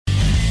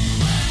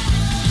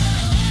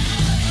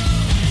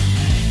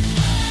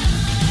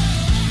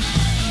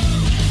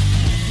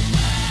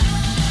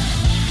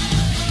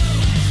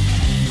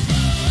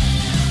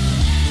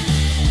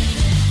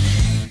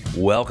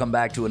Welcome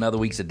back to another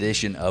week's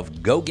edition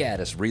of Go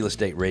Gaddis Real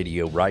Estate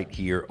Radio right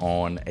here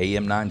on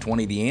AM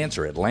 920 The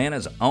Answer,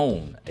 Atlanta's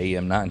own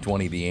AM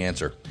 920 The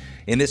Answer.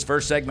 In this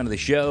first segment of the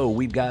show,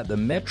 we've got the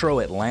Metro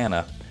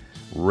Atlanta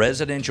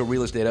residential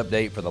real estate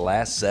update for the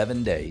last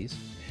 7 days.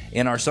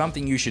 In our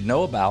Something You Should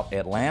Know About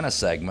Atlanta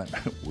segment,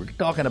 we're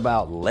talking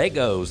about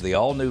Legos, the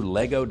all-new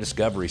Lego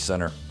Discovery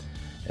Center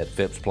at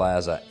Phipps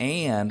Plaza,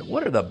 and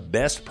what are the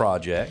best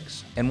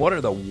projects and what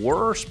are the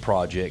worst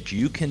projects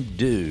you can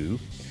do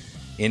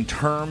in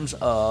terms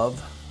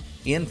of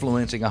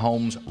influencing a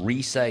home's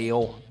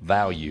resale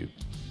value.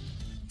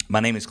 My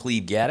name is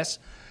Cleve Gaddis.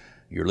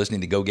 You're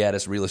listening to Go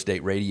Gaddis Real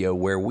Estate Radio,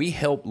 where we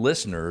help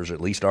listeners,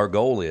 at least our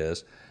goal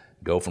is,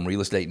 go from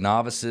real estate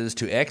novices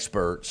to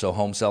experts so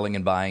home selling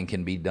and buying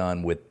can be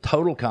done with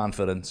total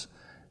confidence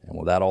and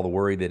without all the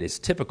worry that is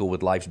typical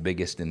with life's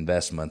biggest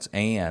investments.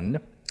 And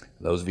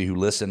those of you who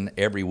listen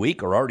every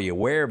week are already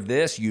aware of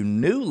this. You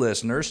new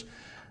listeners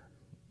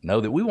know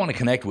that we want to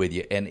connect with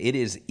you, and it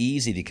is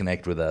easy to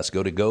connect with us.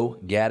 Go to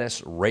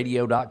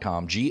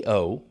GoGaddisRadio.com,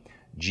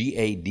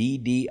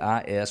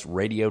 GoGaddis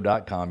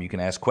Radio.com. You can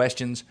ask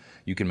questions,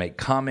 you can make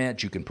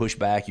comments, you can push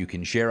back, you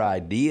can share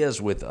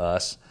ideas with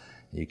us,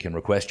 you can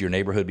request your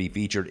neighborhood be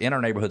featured in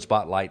our Neighborhood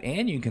Spotlight,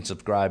 and you can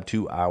subscribe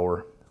to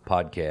our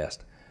podcast.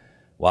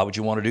 Why would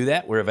you want to do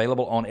that? We're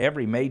available on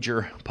every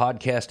major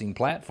podcasting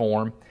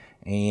platform,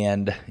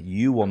 and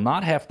you will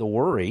not have to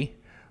worry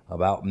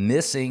about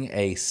missing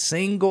a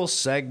single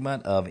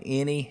segment of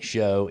any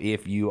show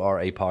if you are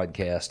a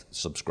podcast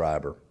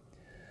subscriber.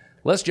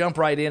 Let's jump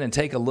right in and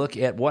take a look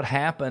at what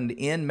happened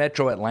in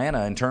Metro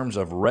Atlanta in terms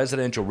of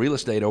residential real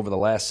estate over the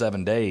last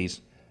 7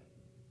 days.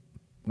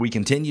 We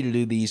continue to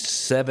do these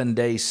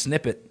 7-day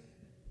snippet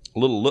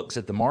little looks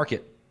at the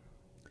market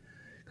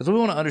because we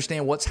want to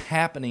understand what's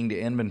happening to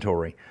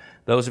inventory.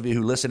 Those of you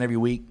who listen every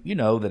week, you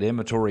know that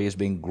inventory has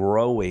been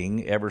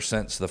growing ever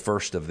since the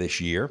first of this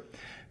year.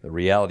 The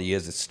reality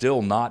is it's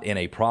still not in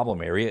a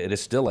problem area. It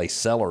is still a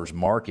seller's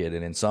market,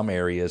 and in some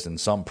areas, in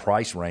some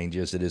price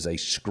ranges, it is a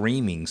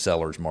screaming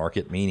seller's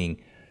market,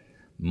 meaning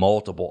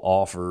multiple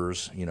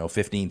offers,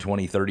 15,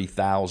 20,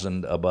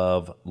 30,000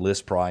 above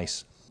list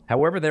price.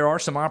 However, there are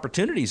some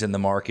opportunities in the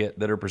market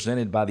that are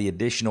presented by the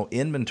additional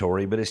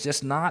inventory, but it's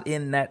just not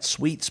in that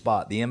sweet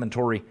spot, the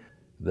inventory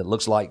that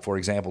looks like, for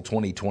example,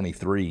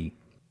 2023.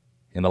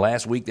 In the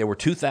last week, there were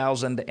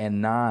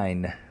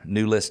 2,009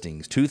 new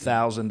listings,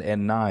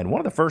 2,009. One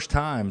of the first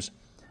times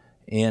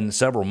in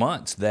several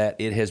months that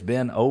it has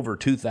been over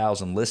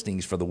 2,000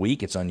 listings for the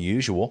week. It's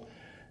unusual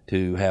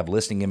to have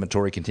listing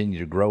inventory continue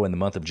to grow in the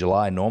month of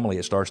July. Normally,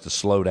 it starts to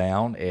slow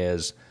down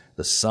as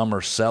the summer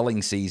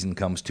selling season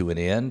comes to an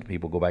end.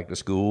 People go back to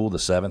school the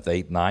 7th,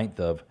 8th, 9th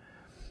of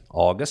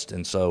August.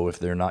 And so if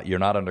you're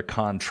not under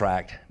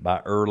contract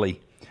by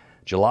early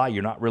July,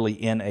 you're not really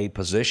in a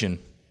position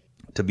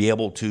to be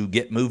able to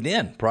get moved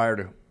in prior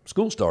to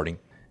school starting.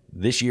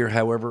 This year,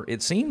 however,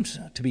 it seems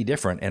to be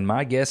different. And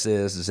my guess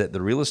is that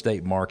the real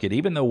estate market,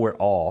 even though we're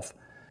off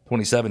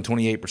 27,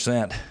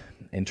 28%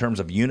 in terms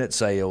of unit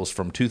sales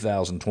from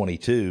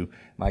 2022,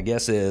 my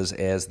guess is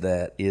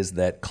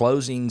that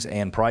closings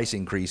and price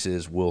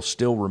increases will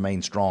still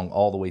remain strong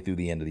all the way through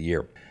the end of the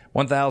year.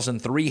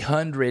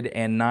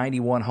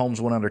 1,391 homes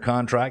went under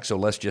contract, so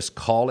let's just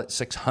call it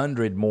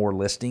 600 more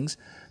listings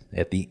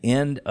at the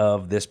end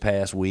of this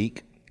past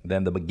week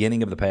than the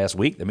beginning of the past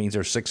week. That means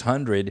there's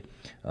 600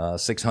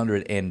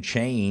 and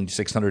change,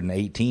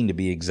 618 to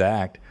be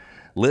exact,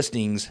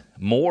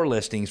 more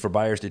listings for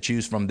buyers to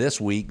choose from this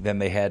week than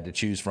they had to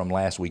choose from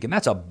last week. And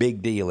that's a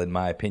big deal, in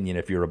my opinion,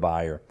 if you're a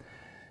buyer.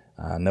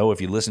 I know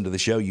if you listen to the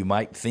show, you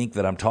might think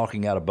that I'm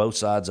talking out of both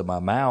sides of my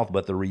mouth,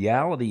 but the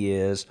reality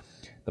is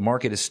the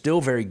market is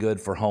still very good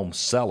for home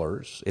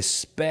sellers,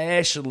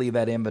 especially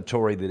that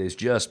inventory that is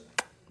just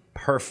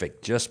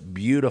perfect, just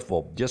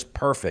beautiful, just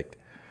perfect.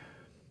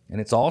 And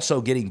it's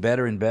also getting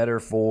better and better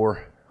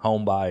for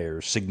home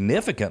buyers,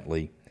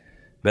 significantly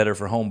better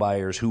for home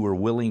buyers who are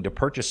willing to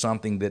purchase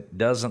something that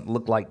doesn't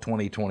look like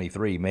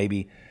 2023,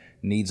 maybe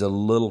needs a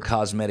little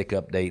cosmetic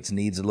updates,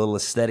 needs a little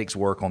aesthetics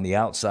work on the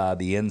outside,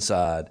 the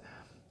inside.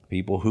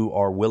 People who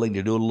are willing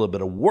to do a little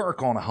bit of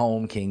work on a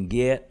home can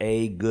get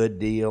a good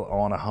deal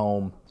on a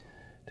home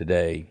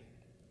today.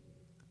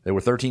 There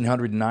were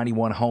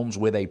 1,391 homes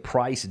with a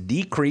price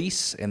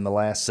decrease in the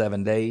last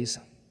 7 days.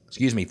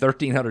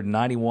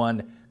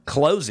 1,391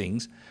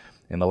 closings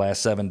in the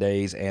last 7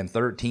 days, and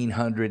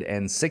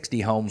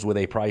 1,360 homes with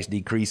a price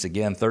decrease.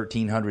 Again,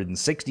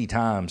 1,360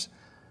 times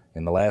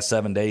in the last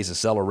 7 days, a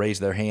seller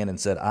raised their hand and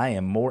said, I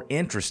am more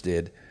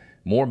interested,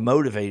 more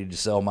motivated to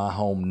sell my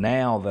home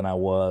now than I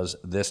was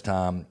this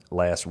time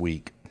last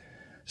week.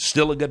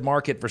 Still a good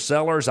market for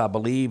sellers. I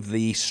believe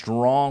the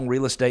strong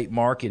real estate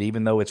market,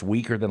 even though it's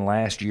weaker than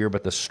last year,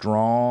 but the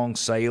strong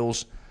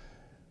sales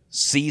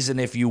season,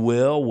 if you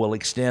will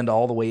extend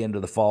all the way into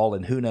the fall,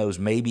 and who knows,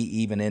 maybe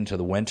even into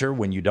the winter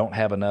when you don't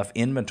have enough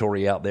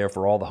inventory out there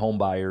for all the home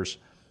buyers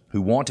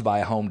who want to buy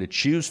a home to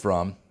choose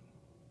from.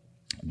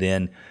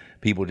 Then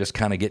people just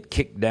kind of get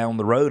kicked down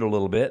the road a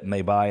little bit and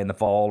they buy in the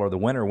fall or the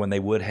winter when they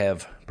would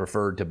have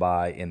preferred to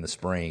buy in the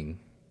spring.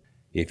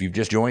 If you've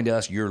just joined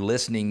us, you're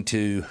listening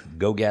to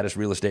Go Gaddis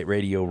Real Estate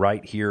Radio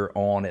right here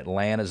on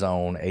Atlanta's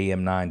own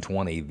AM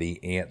 920,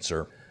 The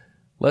Answer.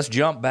 Let's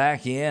jump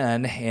back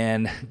in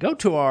and go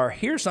to our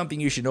Here's Something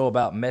You Should Know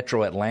About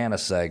Metro Atlanta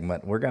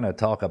segment. We're going to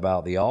talk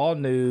about the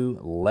all-new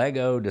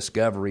Lego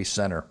Discovery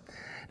Center.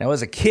 Now,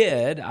 as a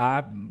kid,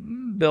 I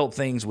built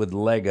things with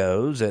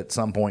Legos at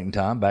some point in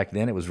time. Back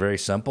then, it was very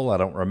simple. I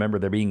don't remember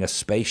there being a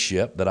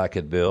spaceship that I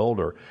could build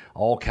or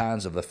all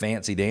kinds of the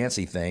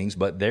fancy-dancy things,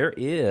 but there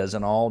is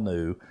an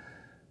all-new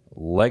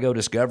Lego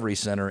Discovery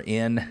Center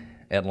in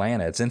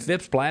Atlanta. It's in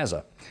Phipps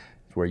Plaza.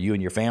 It's where you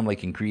and your family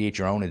can create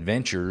your own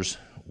adventures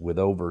with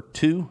over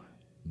 2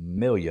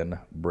 million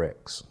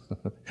bricks.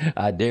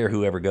 I dare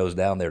whoever goes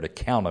down there to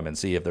count them and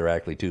see if they're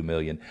actually 2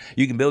 million.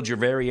 You can build your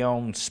very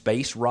own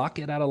space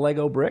rocket out of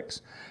Lego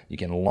bricks. You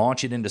can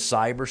launch it into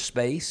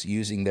cyberspace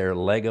using their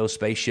Lego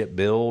spaceship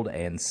build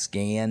and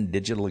scan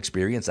digital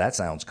experience. That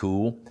sounds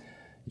cool.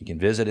 You can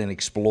visit and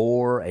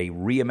explore a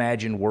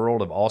reimagined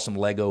world of awesome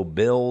Lego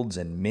builds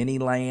and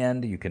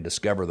Miniland. You can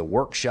discover the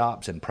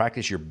workshops and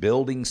practice your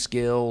building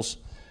skills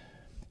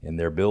in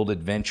their Build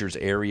Adventures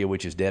area,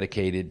 which is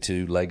dedicated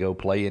to Lego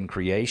play and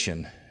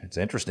creation. It's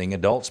interesting.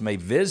 Adults may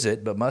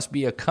visit, but must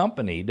be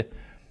accompanied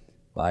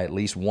by at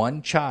least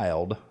one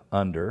child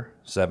under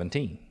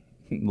 17.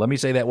 Let me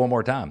say that one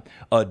more time.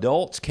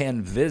 Adults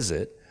can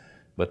visit,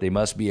 but they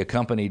must be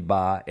accompanied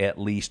by at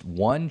least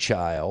one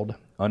child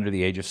under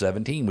the age of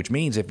 17, which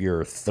means if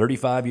you're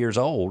 35 years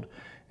old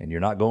and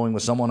you're not going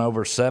with someone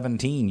over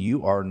 17,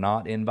 you are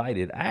not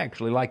invited. I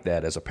actually like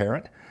that as a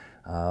parent.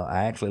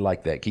 I actually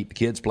like that. Keep the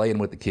kids playing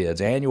with the kids.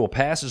 Annual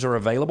passes are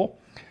available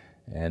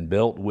and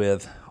built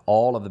with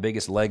all of the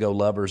biggest Lego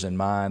lovers in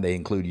mind. They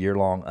include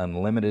year-long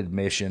unlimited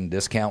admission,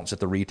 discounts at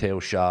the retail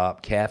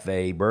shop,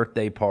 cafe,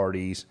 birthday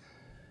parties,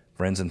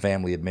 friends and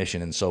family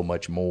admission, and so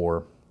much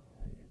more.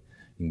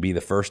 You can be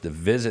the first to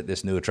visit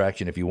this new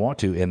attraction if you want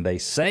to, and they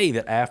say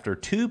that after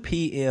 2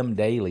 p.m.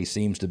 daily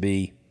seems to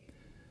be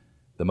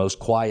the most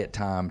quiet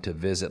time to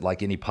visit.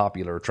 Like any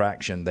popular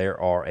attraction, there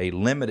are a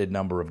limited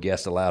number of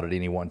guests allowed at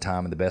any one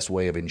time, and the best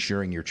way of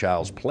ensuring your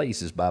child's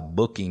place is by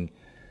booking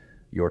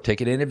your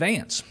ticket in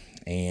advance.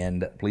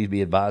 And please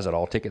be advised that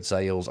all ticket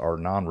sales are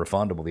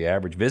non-refundable. The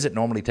average visit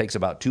normally takes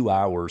about 2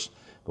 hours,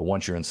 but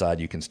once you're inside,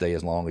 you can stay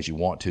as long as you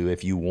want to.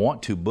 If you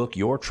want to book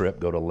your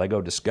trip, go to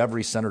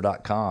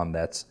LegoDiscoveryCenter.com.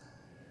 That's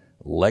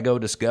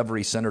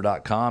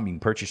LegoDiscoveryCenter.com. You can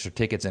purchase your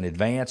tickets in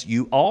advance.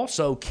 You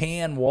also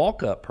can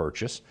walk-up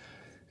purchase.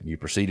 You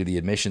proceed to the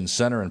admissions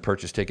center and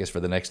purchase tickets for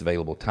the next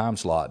available time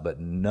slot, but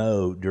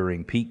no,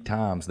 during peak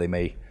times they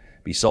may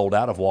be sold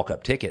out of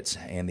walk-up tickets,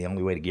 and the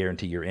only way to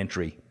guarantee your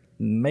entry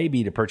may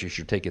be to purchase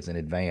your tickets in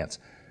advance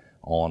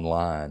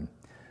online.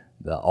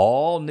 The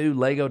all-new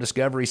Lego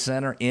Discovery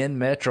Center in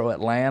Metro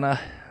Atlanta.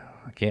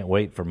 I can't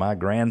wait for my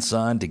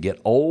grandson to get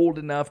old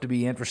enough to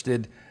be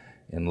interested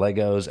in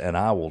Legos, and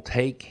I will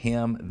take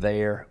him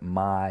there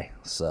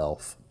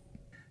myself.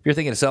 If you're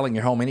thinking of selling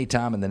your home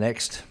anytime in the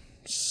next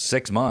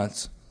 6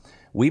 months,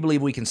 we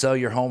believe we can sell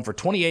your home for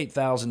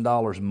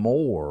 $28,000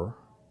 more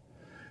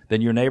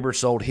than your neighbor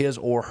sold his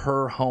or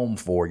her home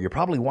for. You're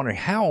probably wondering,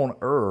 how on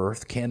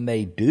earth can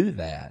they do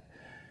that?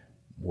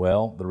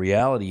 Well, the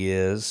reality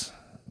is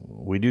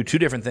we do 2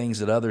 different things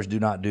that others do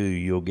not do.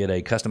 You'll get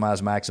a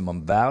customized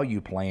maximum value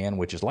plan,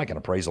 which is like an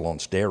appraisal on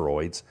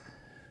steroids.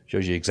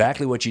 Shows you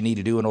exactly what you need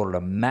to do in order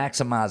to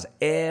maximize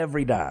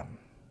every dime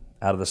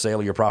out of the sale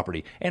of your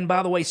property. And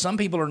by the way, some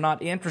people are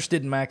not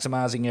interested in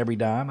maximizing every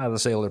dime out of the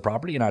sale of their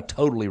property, and I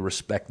totally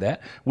respect that.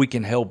 We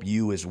can help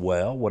you as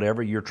well.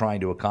 Whatever you're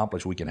trying to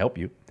accomplish, we can help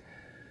you.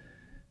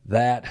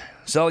 That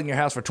selling your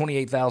house for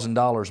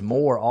 $28,000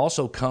 more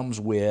also comes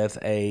with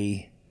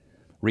a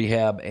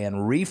rehab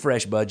and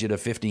refresh budget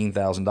of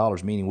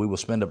 $15,000, meaning we will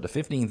spend up to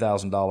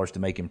 $15,000 to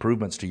make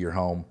improvements to your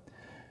home.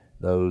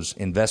 Those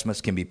investments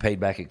can be paid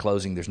back at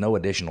closing. There's no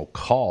additional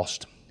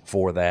cost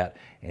for that,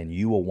 and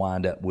you will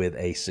wind up with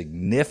a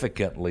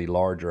significantly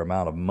larger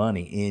amount of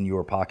money in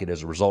your pocket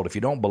as a result. If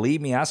you don't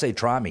believe me, I say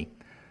try me.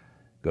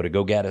 Go to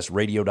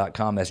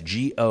GoGaddisRadio.com. That's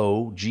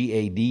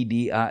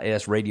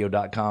GoGaddis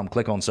Radio.com.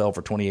 Click on sell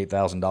for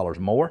 $28,000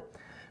 more.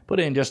 Put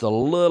in just a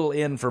little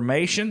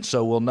information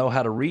so we'll know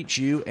how to reach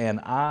you, and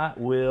I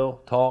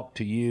will talk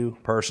to you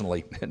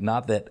personally.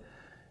 Not that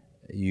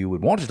you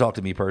would want to talk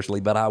to me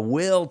personally, but I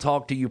will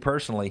talk to you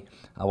personally.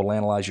 I will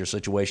analyze your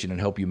situation and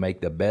help you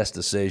make the best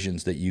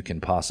decisions that you can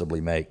possibly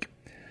make.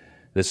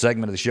 This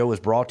segment of the show is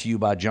brought to you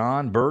by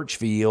John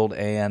Birchfield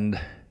and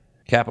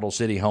Capital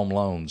City Home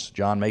Loans.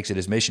 John makes it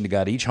his mission to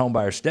guide each home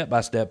buyer step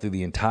by step through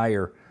the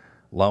entire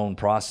loan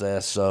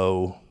process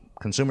so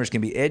consumers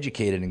can be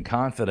educated and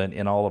confident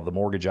in all of the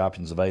mortgage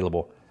options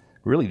available.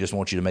 We really just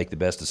want you to make the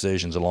best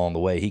decisions along the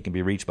way. He can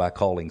be reached by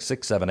calling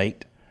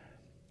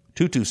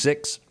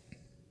 678-226-7887,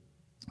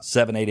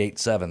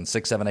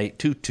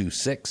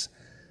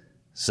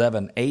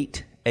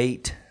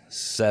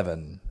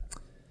 678-226-7887.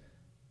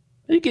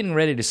 Are you getting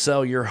ready to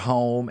sell your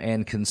home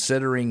and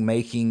considering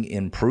making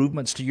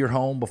improvements to your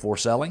home before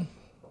selling?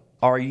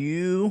 Are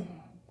you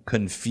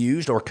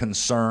confused or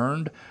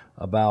concerned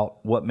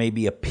about what may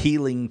be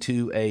appealing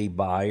to a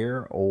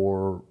buyer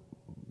or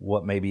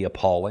what may be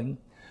appalling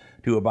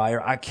to a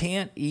buyer? I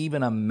can't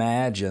even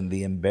imagine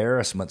the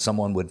embarrassment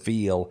someone would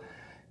feel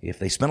if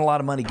they spent a lot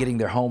of money getting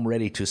their home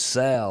ready to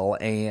sell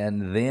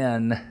and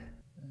then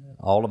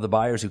all of the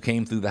buyers who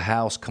came through the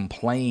house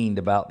complained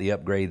about the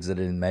upgrades that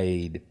had been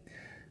made.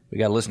 We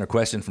got a listener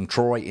question from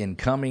Troy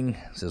incoming.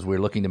 It says, we're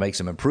looking to make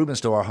some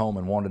improvements to our home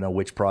and want to know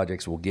which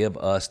projects will give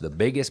us the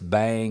biggest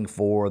bang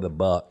for the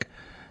buck.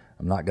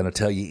 I'm not going to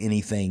tell you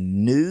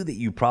anything new that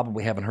you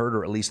probably haven't heard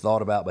or at least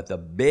thought about, but the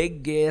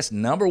biggest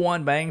number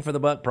one bang for the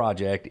buck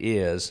project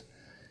is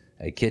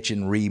a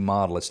kitchen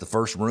remodel. It's the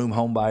first room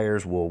home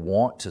buyers will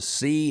want to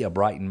see. A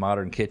bright and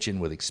modern kitchen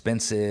with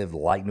expensive,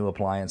 like new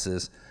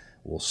appliances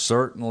will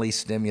certainly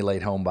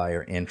stimulate home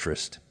buyer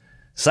interest.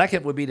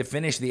 Second would be to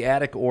finish the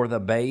attic or the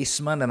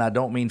basement, and I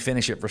don't mean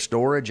finish it for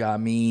storage. I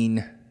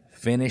mean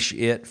finish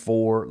it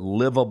for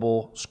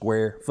livable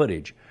square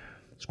footage.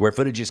 Square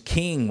footage is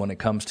king when it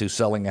comes to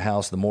selling a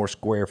house. The more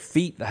square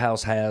feet the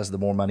house has, the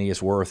more money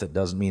it's worth. It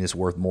doesn't mean it's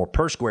worth more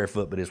per square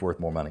foot, but it's worth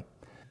more money.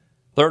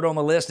 Third on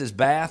the list is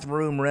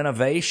bathroom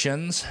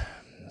renovations,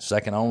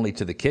 second only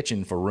to the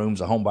kitchen for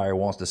rooms a home buyer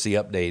wants to see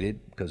updated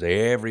because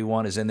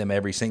everyone is in them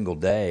every single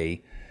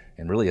day.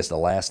 And really, it's the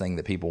last thing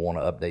that people want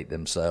to update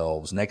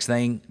themselves. Next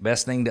thing,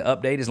 best thing to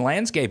update is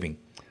landscaping.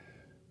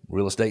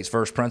 Real estate's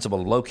first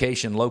principle,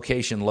 location,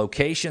 location,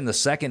 location. The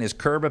second is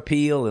curb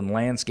appeal, and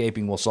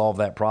landscaping will solve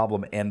that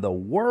problem. And the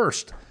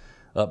worst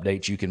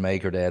updates you can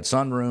make are to add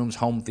sunrooms,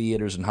 home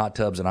theaters, and hot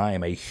tubs. And I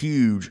am a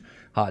huge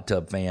hot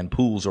tub fan.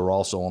 Pools are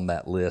also on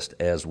that list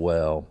as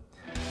well.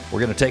 We're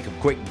going to take a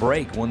quick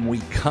break. When we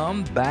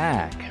come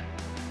back,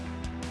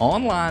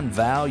 online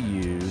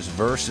values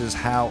versus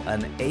how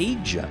an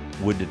agent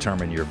would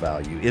determine your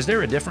value. Is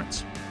there a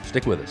difference?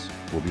 Stick with us.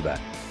 We'll be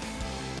back.